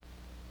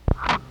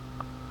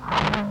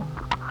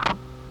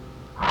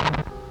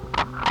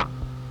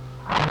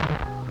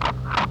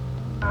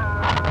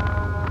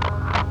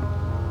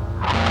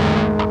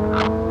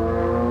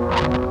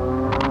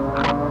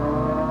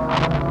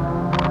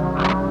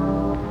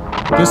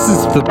This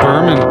is the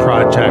Berman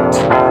Project.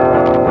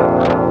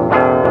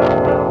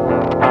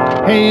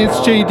 Hey, it's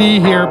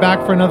JD here,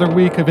 back for another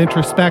week of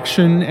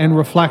introspection and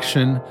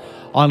reflection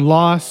on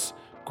loss,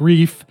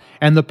 grief,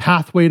 and the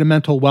pathway to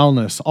mental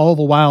wellness, all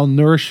the while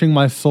nourishing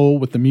my soul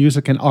with the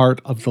music and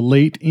art of the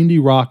late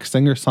indie rock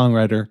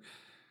singer-songwriter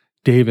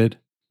David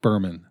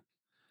Berman.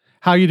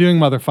 How you doing,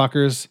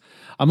 motherfuckers?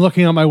 I'm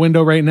looking out my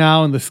window right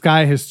now, and the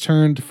sky has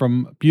turned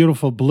from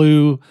beautiful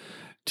blue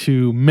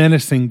to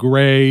menacing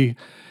gray.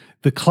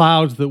 The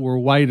clouds that were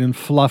white and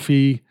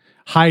fluffy,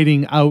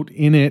 hiding out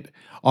in it,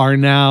 are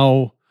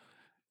now,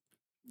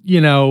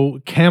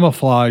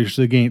 camouflaged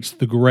against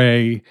the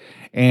gray.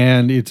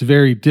 And it's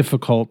very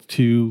difficult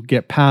to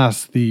get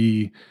past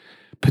the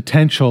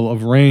potential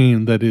of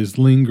rain that is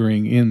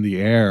lingering in the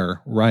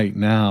air right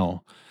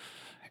now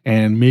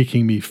and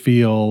making me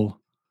feel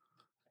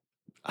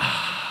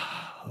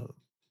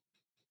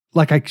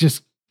like I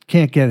just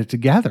can't get it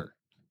together,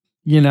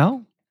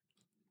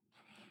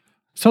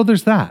 So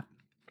there's that.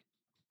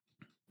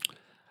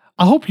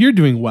 I hope you're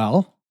doing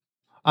well.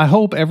 I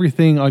hope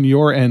everything on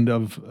your end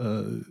of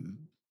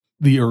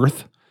the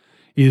earth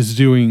is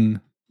doing,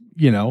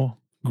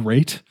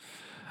 great.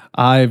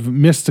 I've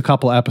missed a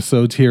couple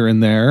episodes here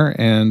and there,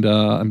 and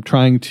I'm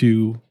trying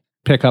to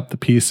pick up the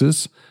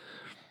pieces.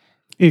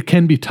 It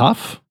can be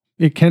tough.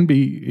 It can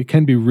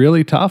be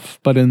really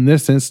tough, but in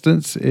this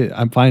instance,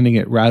 I'm finding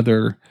it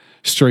rather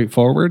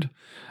straightforward.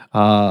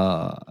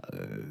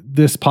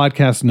 This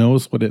podcast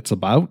knows what it's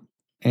about,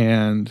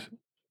 and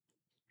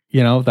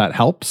that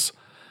helps.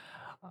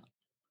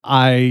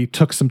 I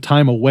took some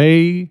time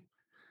away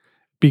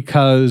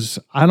because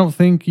I don't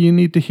think you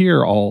need to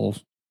hear all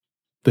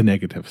the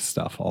negative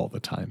stuff all the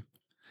time.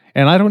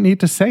 And I don't need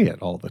to say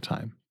it all the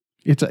time.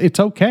 It's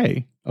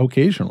okay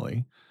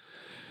occasionally.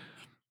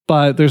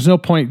 But there's no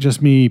point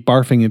just me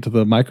barfing into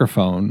the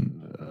microphone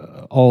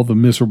all the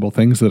miserable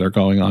things that are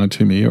going on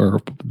to me or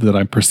that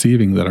I'm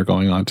perceiving that are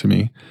going on to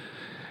me,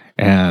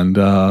 and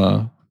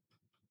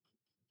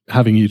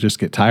having you just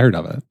get tired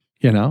of it,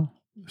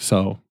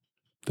 So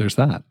there's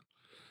that.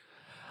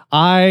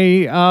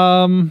 I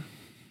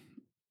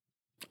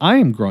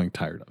am growing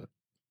tired of it.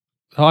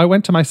 So I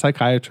went to my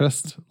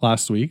psychiatrist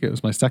last week. It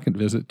was my second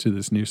visit to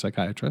this new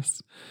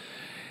psychiatrist.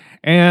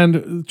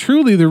 And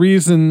truly the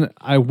reason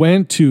I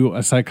went to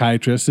a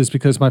psychiatrist is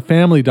because my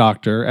family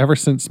doctor, ever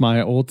since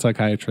my old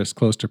psychiatrist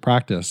closed to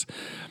practice,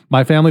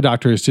 my family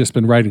doctor has just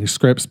been writing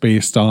scripts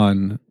based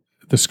on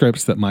the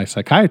scripts that my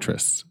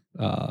psychiatrist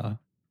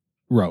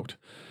wrote.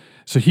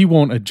 So he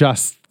won't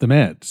adjust the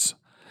meds.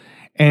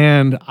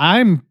 And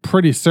I'm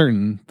pretty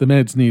certain the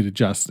meds need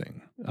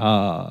adjusting.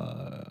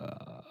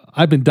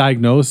 I've been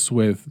diagnosed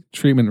with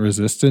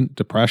treatment-resistant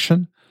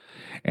depression,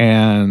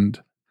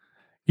 and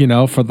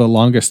for the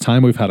longest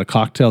time, we've had a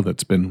cocktail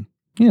that's been,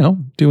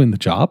 doing the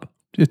job.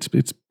 It's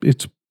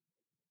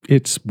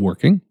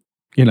working.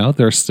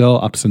 There's still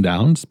ups and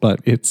downs, but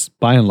it's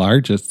by and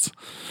large, it's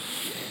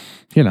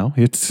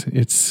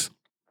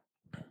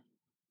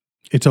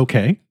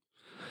okay.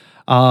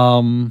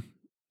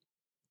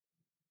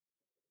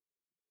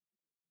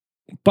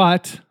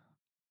 But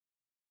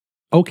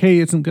okay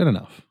isn't good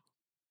enough.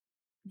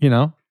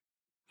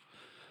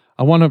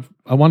 I want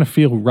to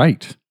feel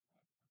right.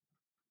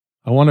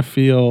 I want to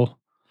feel,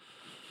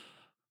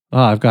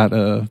 I've got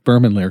a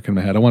Berman lyric in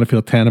my head. I want to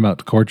feel tantamount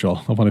to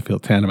cordial. I want to feel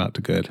tantamount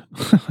to good.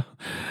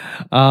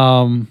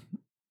 I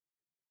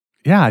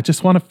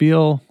just want to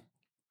feel,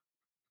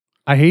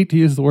 I hate to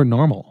use the word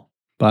normal,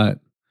 but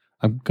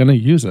I'm going to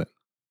use it.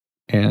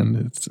 And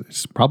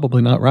it's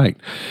probably not right.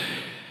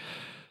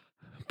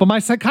 But my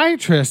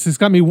psychiatrist has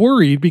got me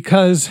worried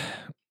because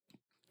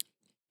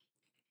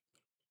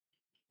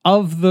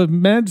of the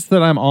meds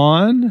that I'm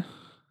on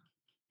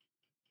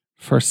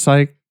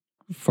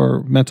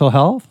for mental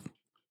health.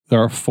 There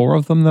are 4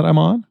 of them that I'm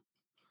on.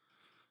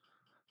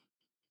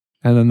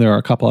 And then there are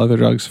a couple other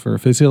drugs for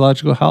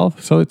physiological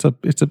health. So it's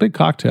a big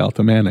cocktail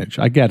to manage.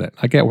 I get it.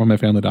 I get where my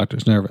family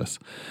doctor's nervous.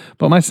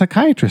 But my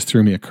psychiatrist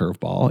threw me a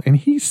curveball, and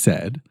he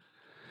said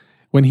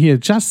when he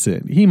adjusts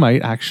it, he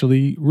might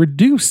actually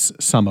reduce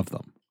some of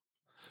them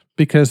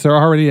because they're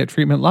already at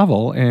treatment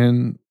level.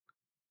 And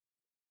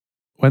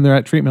when they're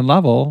at treatment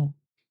level,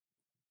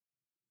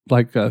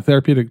 like a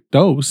therapeutic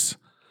dose,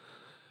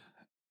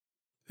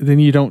 then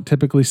you don't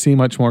typically see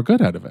much more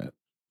good out of it.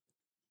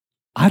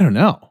 I don't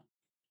know.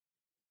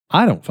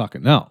 I don't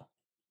fucking know.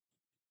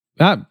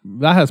 That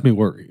has me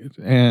worried.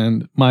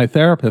 And my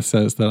therapist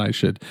says that I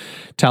should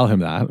tell him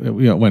that,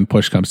 when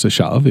push comes to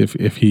shove,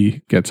 if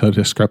he gets out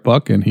his script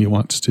book and he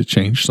wants to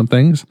change some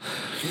things.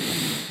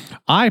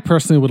 I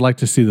personally would like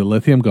to see the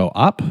lithium go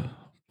up,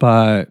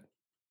 but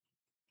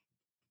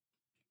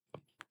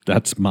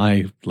that's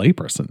my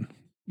layperson.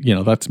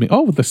 That's me.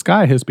 Oh, the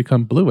sky has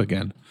become blue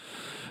again.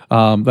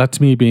 That's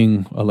me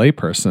being a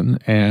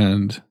layperson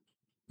and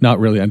not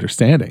really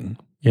understanding,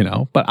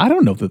 But I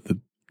don't know that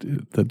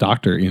the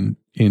doctor in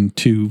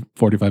 2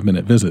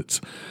 45-minute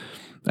visits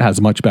has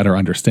much better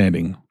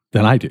understanding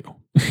than I do,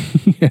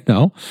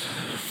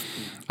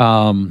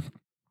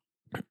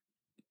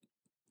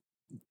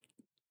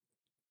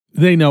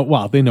 they know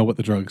what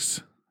the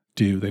drugs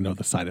do. They know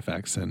the side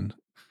effects. And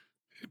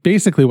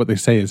basically what they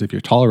say is if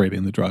you're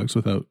tolerating the drugs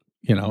without,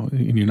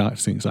 and you're not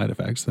seeing side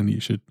effects, then you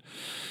should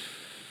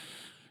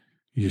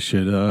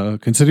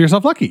consider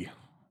yourself lucky.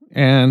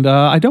 And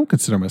I don't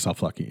consider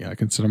myself lucky. I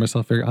consider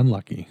myself very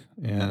unlucky.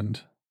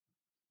 And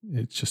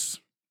it's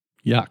just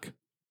yuck.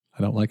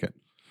 I don't like it.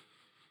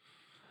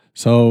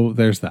 So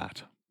there's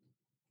that.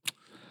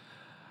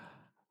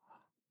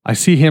 I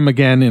see him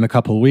again in a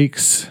couple of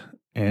weeks,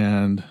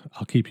 and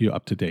I'll keep you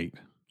up to date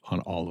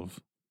on all of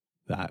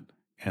that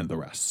and the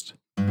rest.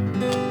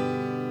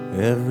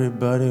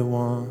 Everybody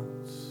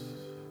wants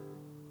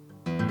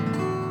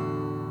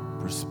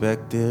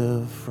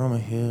perspective from a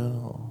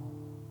hill,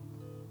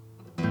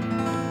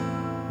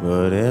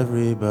 but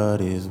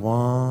everybody's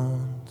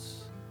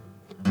wants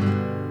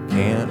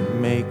can't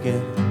make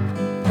it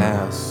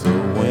past the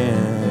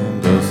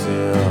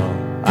windowsill.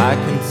 I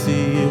can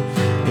see you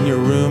in your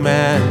room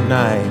at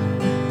night,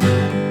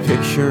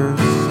 pictures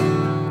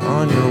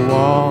on your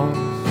walls,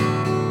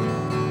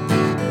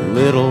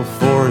 little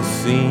forest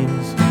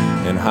scenes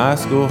and high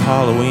school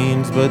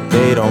Halloweens, but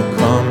they don't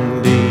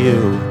come to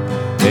you.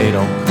 They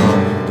don't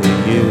come to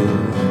you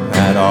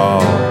at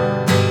all.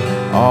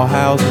 All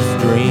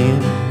houses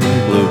dream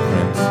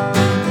blueprints.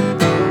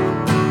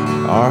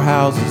 Our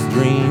houses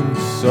dream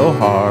so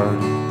hard.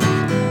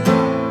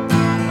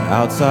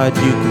 Outside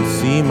you can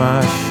see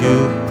my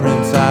shoe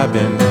prints. I've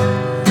been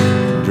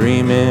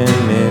dreaming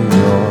in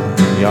your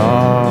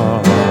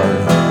yard.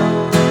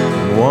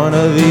 One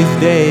of these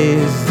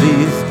days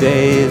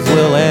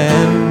will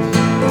end.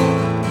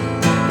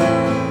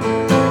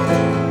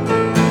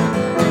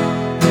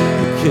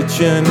 The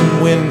kitchen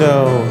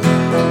window,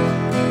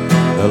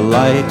 the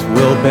light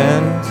will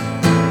bend.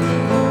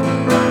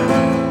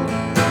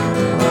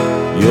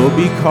 You'll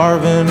be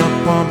carving a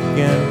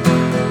pumpkin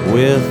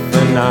with a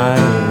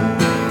knife.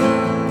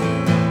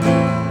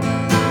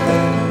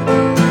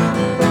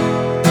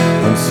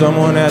 When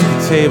someone at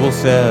the table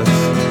says,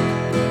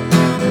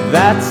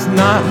 that's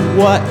not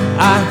what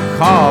I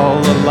call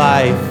a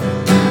life.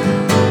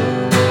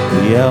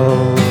 The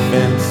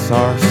elephants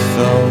are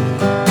so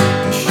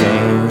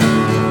ashamed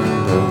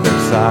of their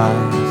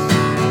size.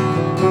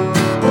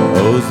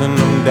 Closing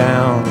them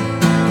down,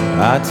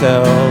 I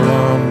tell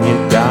them you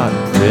got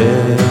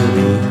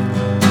pretty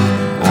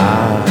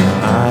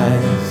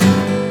eyes.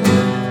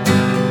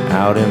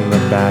 Out in the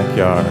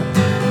backyard,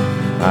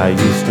 I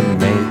used to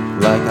make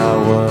like I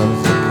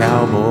was a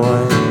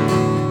cowboy.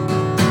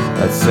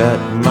 I'd set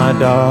my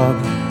dog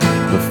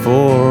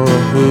before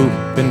a hoop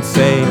and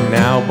say,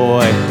 now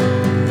boy,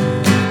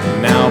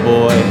 now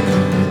boy.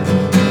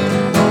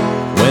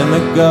 When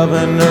the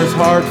governor's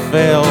heart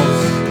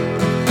fails,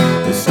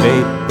 the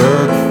state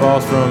bird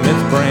falls from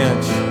its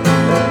branch.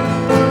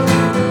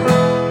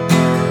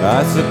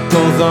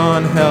 Icicles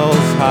on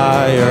hell's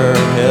higher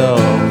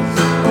hills.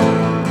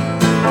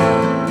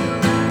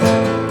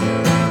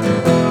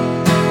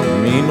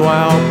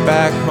 Meanwhile,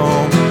 back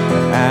home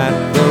at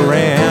the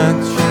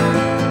ranch,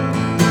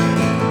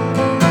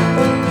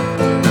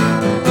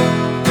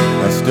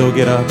 I still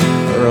get up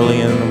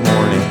early in the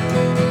morning,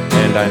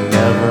 and I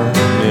never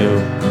knew a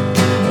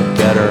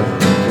better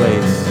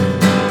place.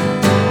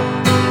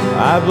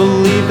 I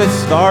believe that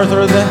stars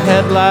are the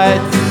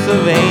headlights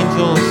of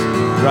angels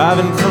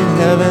driving from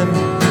heaven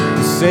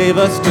to save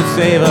us, to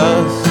save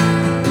us.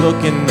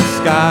 Look in the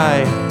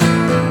sky,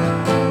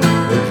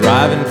 they're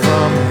driving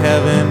from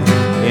heaven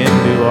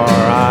into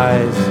our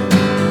eyes.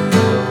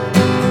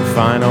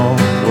 Final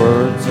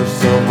words are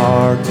so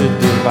hard to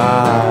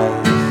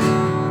devise.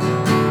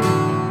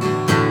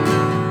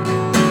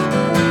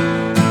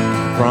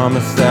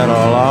 Promise that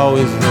I'll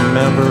always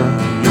remember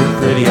your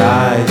pretty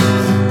eyes,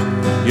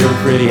 your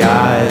pretty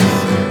eyes.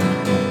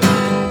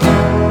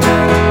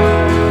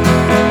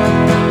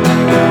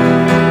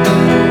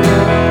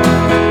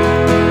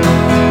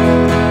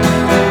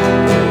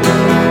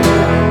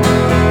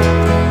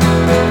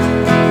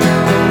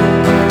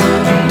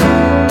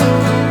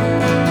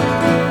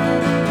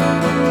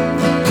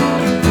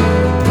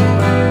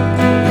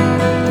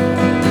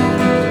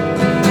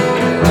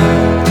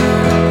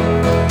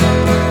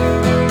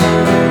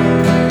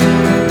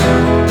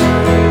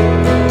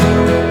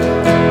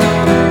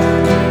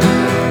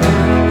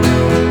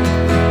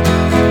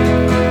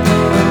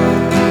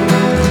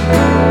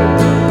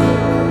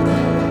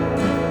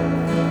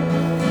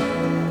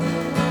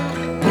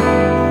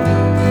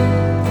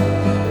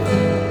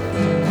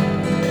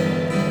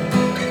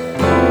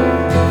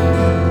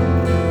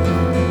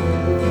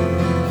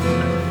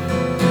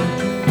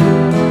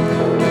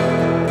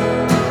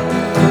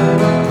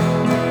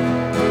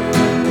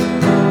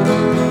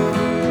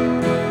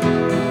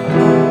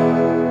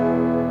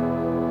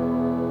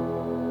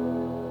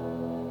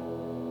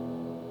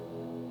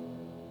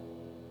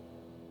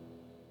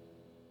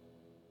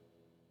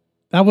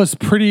 That was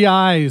Pretty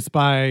Eyes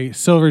by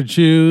Silver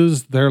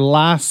Jews, their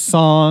last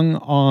song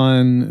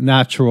on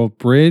Natural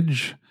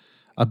Bridge.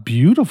 A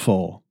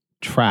beautiful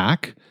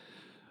track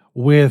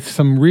with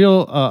some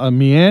real a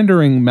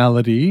meandering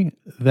melody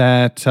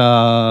that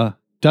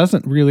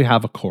doesn't really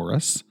have a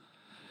chorus,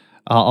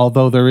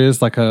 although there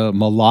is like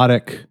um,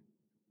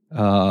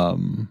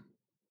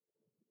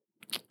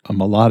 a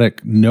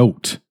melodic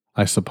note,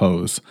 I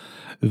suppose,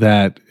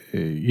 that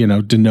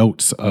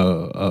denotes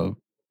a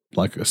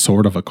like a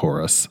sort of a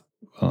chorus.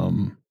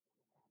 Um,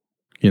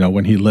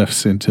 when he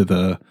lifts into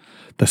the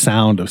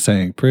sound of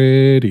saying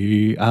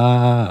 "pretty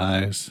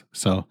eyes."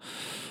 So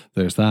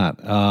there's that.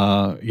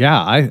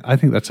 Yeah, I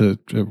think that's a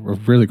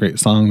really great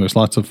song. There's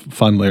lots of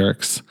fun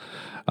lyrics.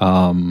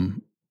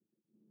 Um,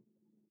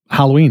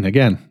 Halloween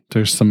again.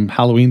 There's some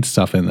Halloween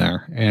stuff in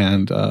there,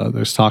 and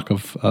there's talk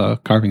of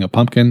carving a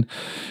pumpkin.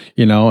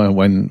 And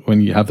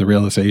when you have the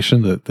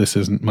realization that this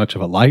isn't much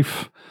of a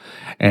life,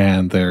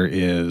 and there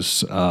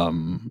is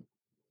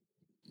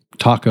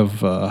talk of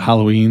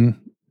Halloween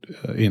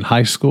in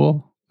high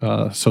school,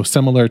 so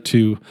similar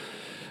to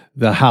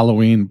the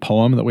Halloween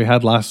poem that we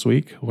had last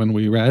week when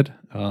we read.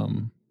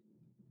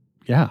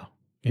 Yeah,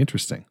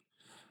 interesting.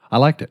 I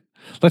liked it.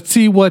 Let's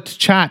see what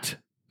Chat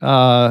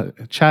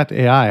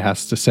AI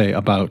has to say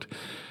about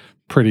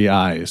Pretty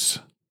Eyes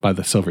by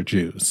the Silver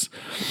Jews.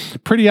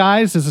 Pretty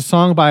Eyes is a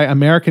song by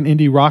American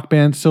indie rock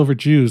band Silver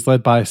Jews,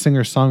 led by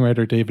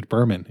singer-songwriter David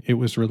Berman. It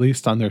was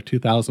released on their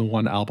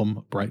 2001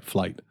 album Bright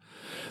Flight.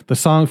 The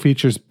song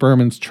features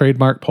Berman's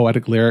trademark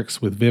poetic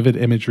lyrics with vivid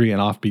imagery and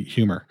offbeat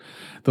humor.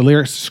 The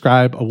lyrics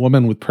describe a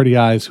woman with pretty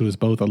eyes who is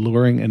both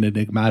alluring and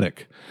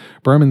enigmatic.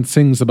 Berman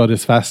sings about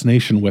his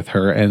fascination with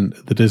her and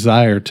the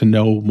desire to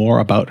know more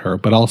about her,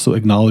 but also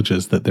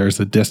acknowledges that there is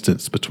a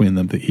distance between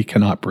them that he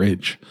cannot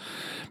bridge.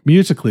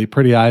 Musically,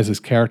 Pretty Eyes is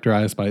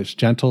characterized by its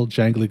gentle,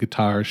 jangly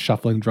guitars,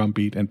 shuffling drum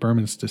beat, and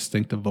Berman's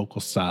distinctive vocal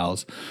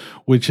styles,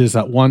 which is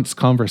at once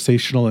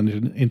conversational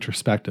and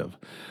introspective.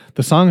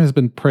 The song has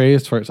been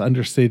praised for its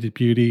understated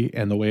beauty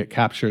and the way it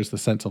captures the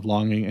sense of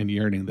longing and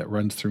yearning that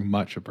runs through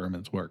much of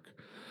Berman's work.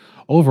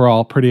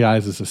 Overall, Pretty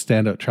Eyes is a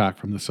standout track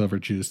from the Silver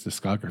Jews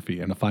discography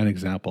and a fine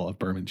example of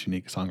Berman's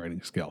unique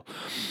songwriting skill.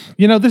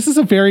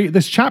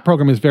 This chat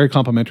program is very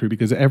complimentary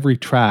because every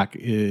track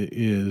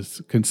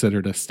is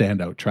considered a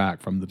standout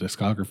track from the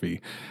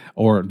discography,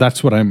 or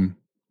that's what I'm,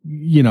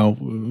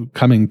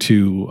 coming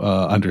to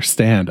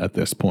understand at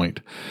this point.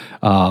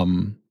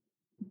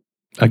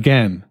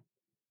 Again,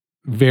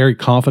 very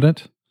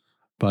confident,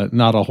 but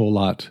not a whole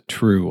lot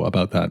true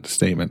about that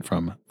statement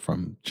from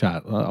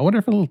chat. I wonder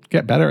if it'll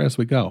get better as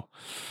we go.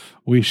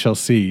 We shall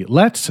see.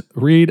 Let's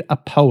read a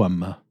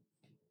poem.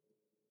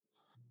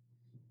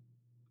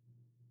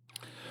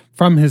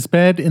 From His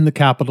Bed in the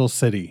Capital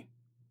City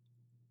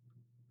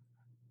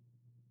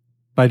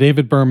by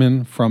David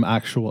Berman from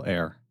Actual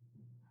Air.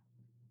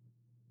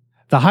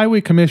 The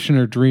highway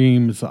commissioner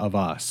dreams of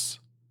us.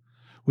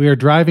 We are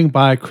driving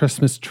by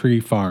Christmas tree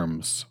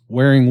farms,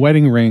 wearing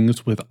wedding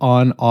rings with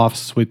on-off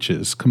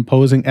switches,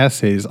 composing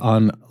essays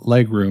on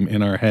legroom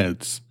in our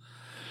heads.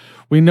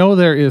 We know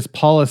there is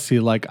policy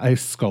like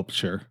ice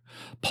sculpture,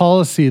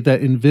 policy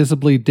that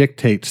invisibly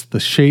dictates the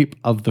shape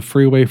of the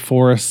freeway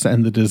forests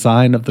and the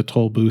design of the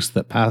toll booths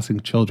that passing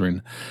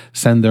children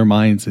send their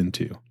minds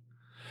into.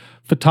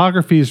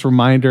 Photography's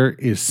reminder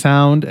is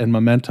sound and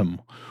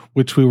momentum,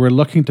 which we were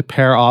looking to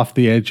pare off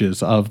the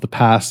edges of the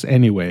past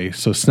anyway,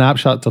 so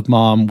snapshots of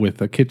mom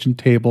with a kitchen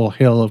table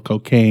hill of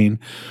cocaine,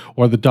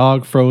 or the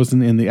dog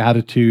frozen in the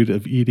attitude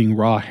of eating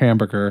raw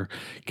hamburger,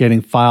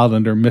 getting filed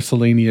under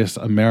miscellaneous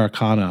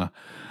Americana,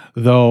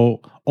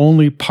 though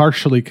only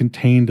partially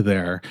contained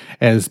there,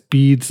 as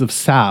beads of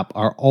sap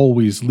are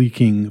always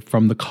leaking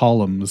from the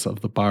columns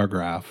of the bar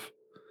graph.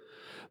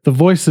 The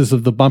voices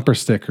of the bumper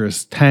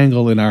stickers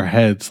tangle in our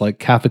heads like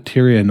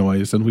cafeteria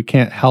noise, and we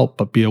can't help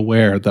but be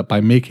aware that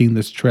by making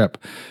this trip,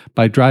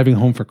 by driving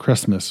home for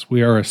Christmas,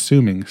 we are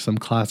assuming some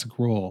classic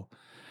role.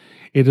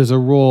 It is a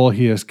role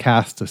he has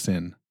cast us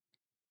in.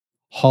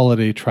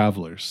 Holiday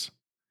travelers.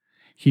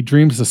 He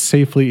dreams us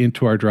safely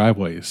into our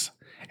driveways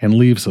and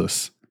leaves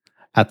us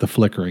at the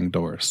flickering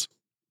doors.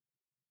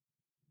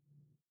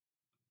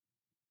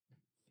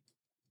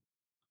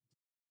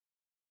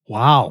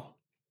 Wow.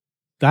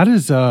 That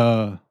is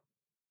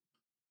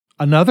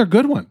another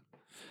good one.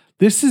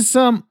 This is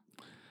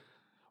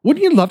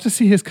wouldn't you love to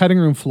see his cutting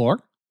room floor?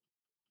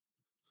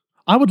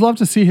 I would love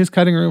to see his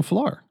cutting room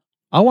floor.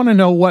 I want to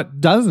know what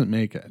doesn't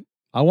make it.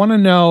 I want to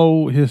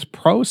know his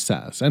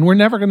process, and we're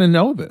never going to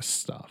know this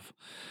stuff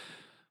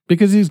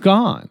because he's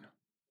gone.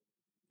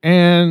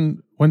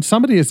 And when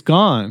somebody is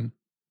gone,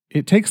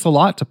 it takes a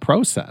lot to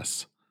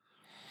process.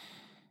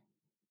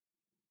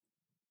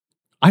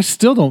 I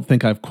still don't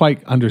think I've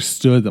quite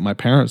understood that my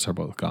parents are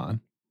both gone.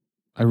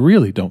 I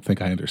really don't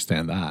think I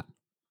understand that.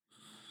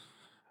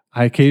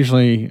 I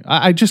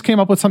just came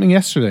up with something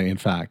yesterday, in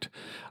fact.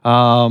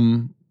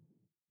 When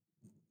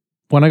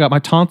I got my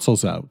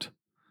tonsils out,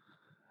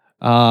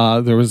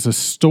 there was a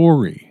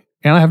story,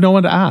 and I have no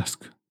one to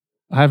ask.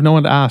 I have no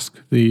one to ask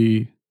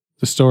the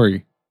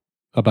story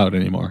about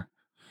anymore.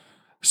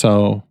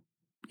 So,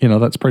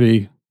 that's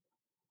pretty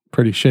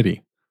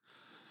shitty.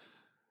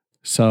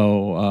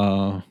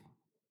 So,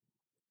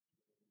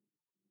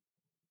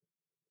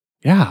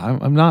 yeah,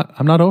 I'm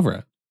not over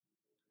it.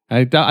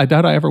 I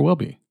doubt I ever will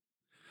be.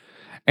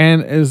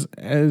 And as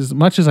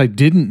much as I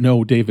didn't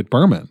know David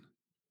Berman,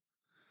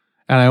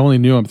 and I only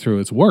knew him through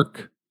his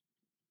work,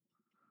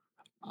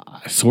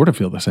 I sort of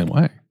feel the same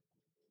way.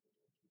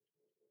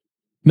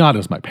 Not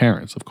as my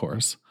parents, of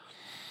course,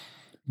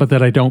 but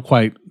that I don't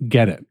quite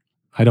get it.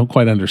 I don't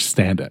quite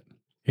understand it.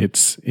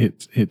 It's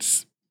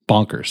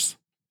bonkers.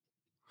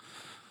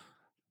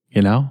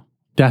 You know?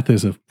 Death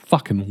is a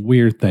fucking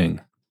weird thing.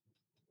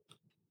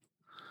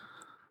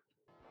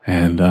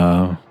 And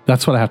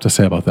that's what I have to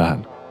say about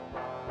that.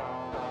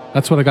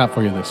 That's what I got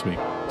for you this week.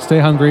 Stay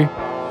hungry,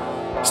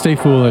 stay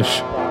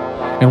foolish,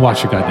 and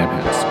wash your goddamn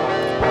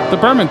hands. The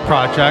Berman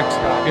Project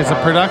is a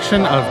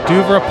production of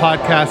Duvra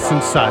Podcasts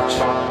and Such.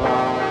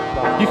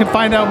 You can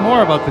find out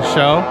more about the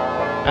show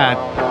at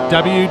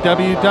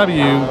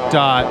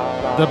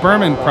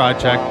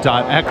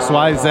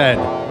www.thebermanproject.xyz.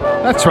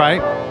 That's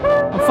right,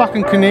 I'm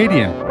fucking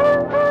Canadian.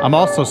 I'm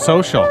also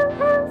social.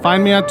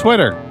 Find me on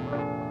Twitter,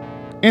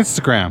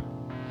 Instagram,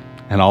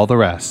 and all the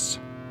rest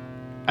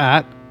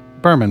at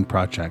Berman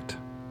Project.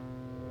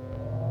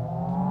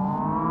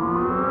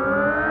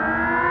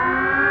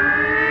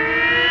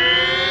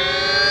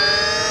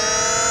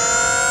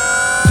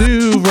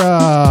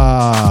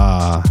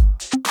 Duvra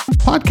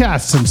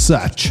Podcasts and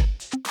Such.